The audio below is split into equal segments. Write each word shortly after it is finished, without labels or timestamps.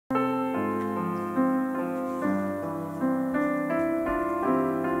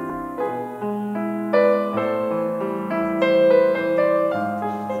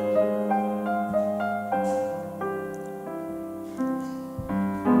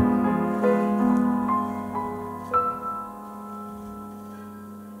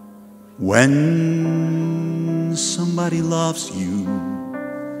When somebody loves you,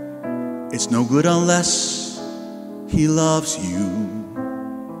 it's no good unless he loves you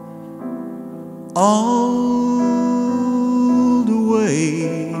all the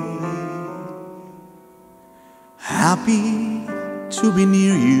way. Happy to be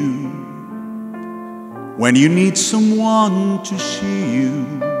near you when you need someone to cheer you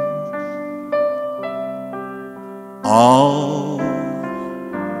all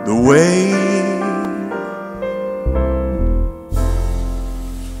the way.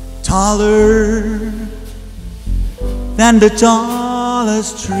 Taller than the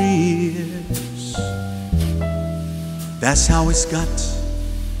tallest trees, that's how it's got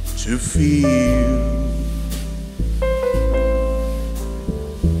to feel.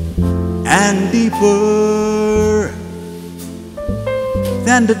 And deeper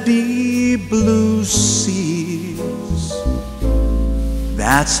than the deep blue seas,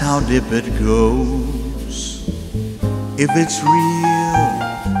 that's how deep it goes if it's real.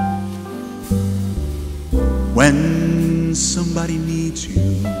 When somebody needs you,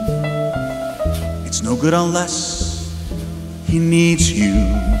 it's no good unless he needs you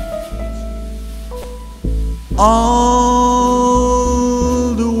all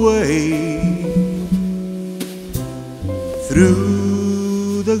the way.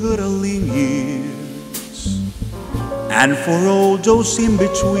 Through the good old years and for all those in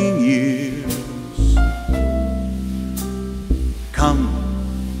between years, come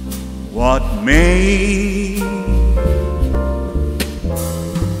what may.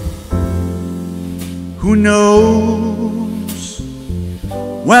 Who knows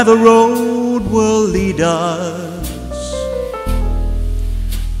where the road will lead us?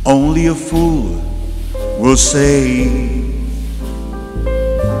 Only a fool will say.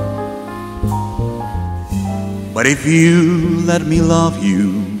 But if you let me love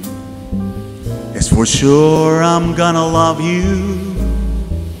you, it's for sure I'm gonna love you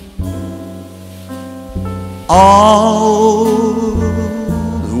all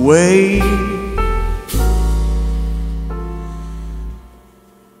the way.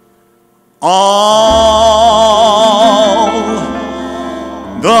 All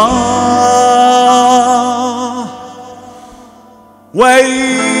the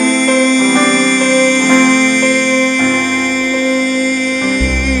way.